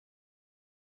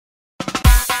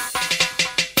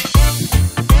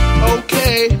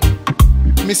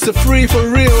Mr. Free for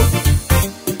real,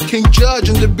 King Judge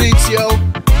on the beats, yo.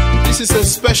 This is a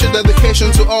special dedication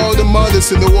to all the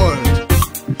mothers in the world.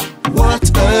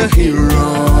 What a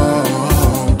hero,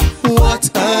 what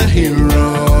a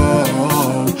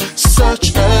hero,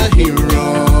 such a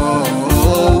hero,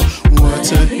 what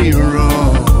a hero,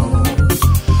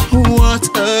 what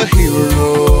a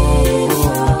hero,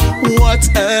 what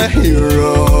a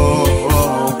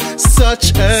hero,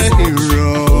 such a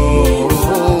hero,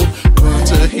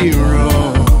 what a hero.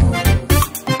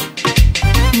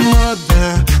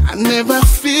 Mother, I never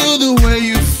feel the way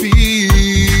you feel.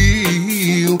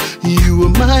 You are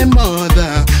my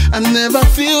mother, I never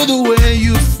feel the way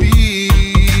you feel.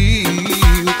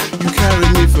 You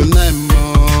carried me for 9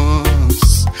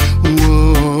 months.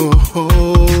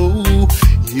 Whoa,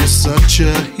 you're such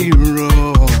a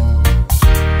hero.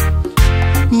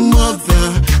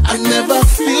 Mother, I never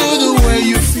feel the way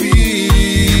you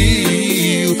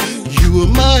feel. You are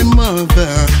my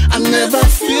mother, I never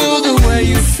feel the way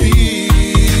you feel.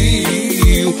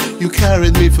 You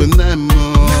carried me for 9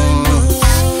 months.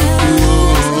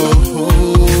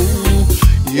 Whoa,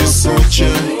 you're such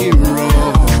a hero.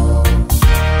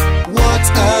 What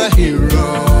a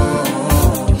hero,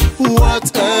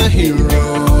 what a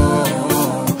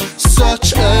hero,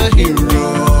 such a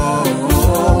hero,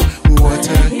 what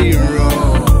a hero,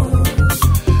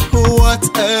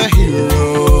 what a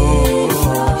hero,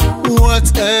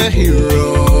 what a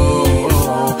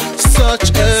hero,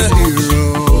 such a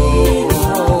hero,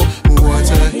 what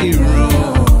a hero.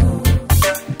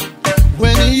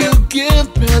 When you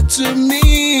give birth to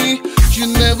me, you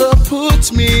never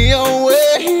put me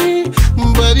away,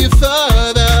 but you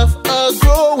thought of a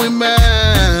growing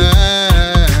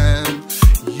man.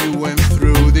 You went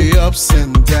through the ups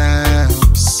and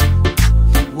downs.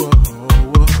 Whoa,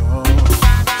 whoa.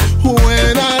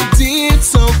 When I did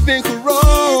something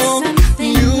wrong,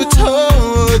 you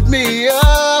told me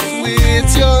off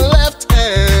with your left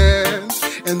hand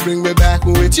and bring me back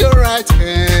with your right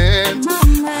hand.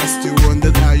 I still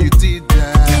wondered how you did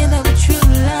that.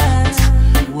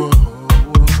 Whoa, whoa.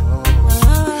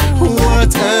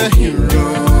 What a hero,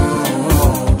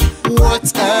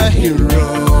 what a hero,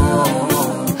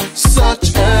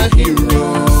 such a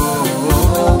hero,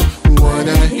 what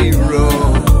a hero,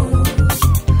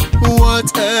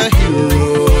 what a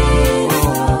hero,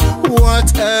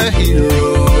 what a hero,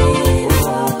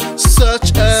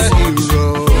 such a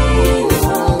hero,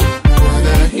 what a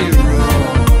hero.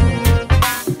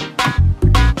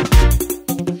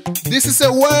 This is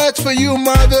a word for you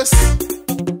mothers.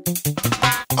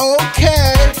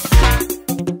 Okay,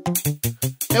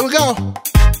 here we go.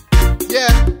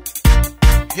 Yeah,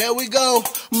 here we go.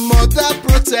 Mother,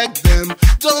 protect them,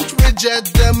 don't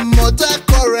reject them. Mother,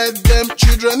 correct them.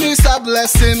 Children is a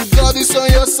blessing. God is on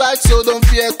your side, so don't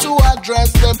fear to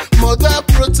address them. Mother,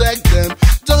 protect them,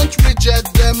 don't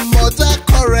reject them. Mother,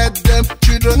 correct them.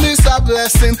 Children is a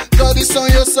blessing. God is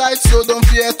on your side, so don't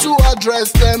fear to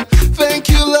address them. Thank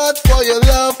you, Lord, for your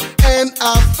love and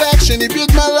affection. You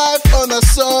built my life on a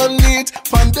solid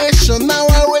foundation. Now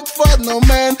I wait for no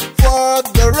man for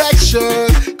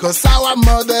direction, cause our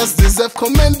mothers deserve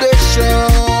commendation.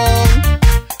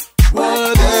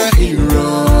 What a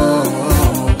hero,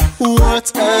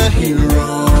 what a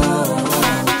hero,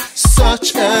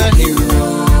 such a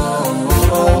hero,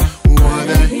 what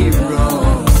a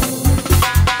hero,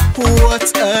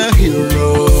 what a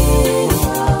hero,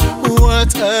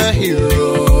 what a hero,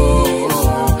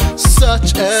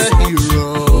 such a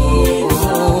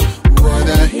hero, what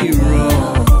a hero.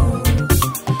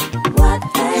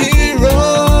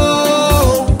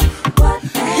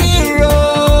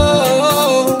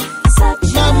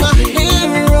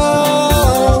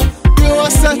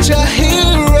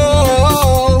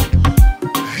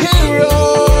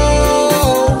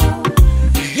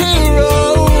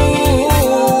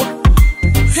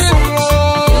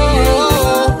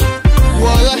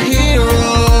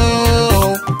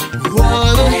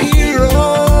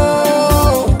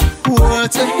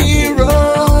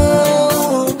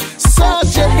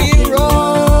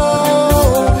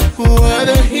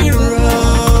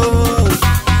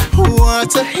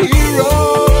 What a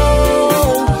hero.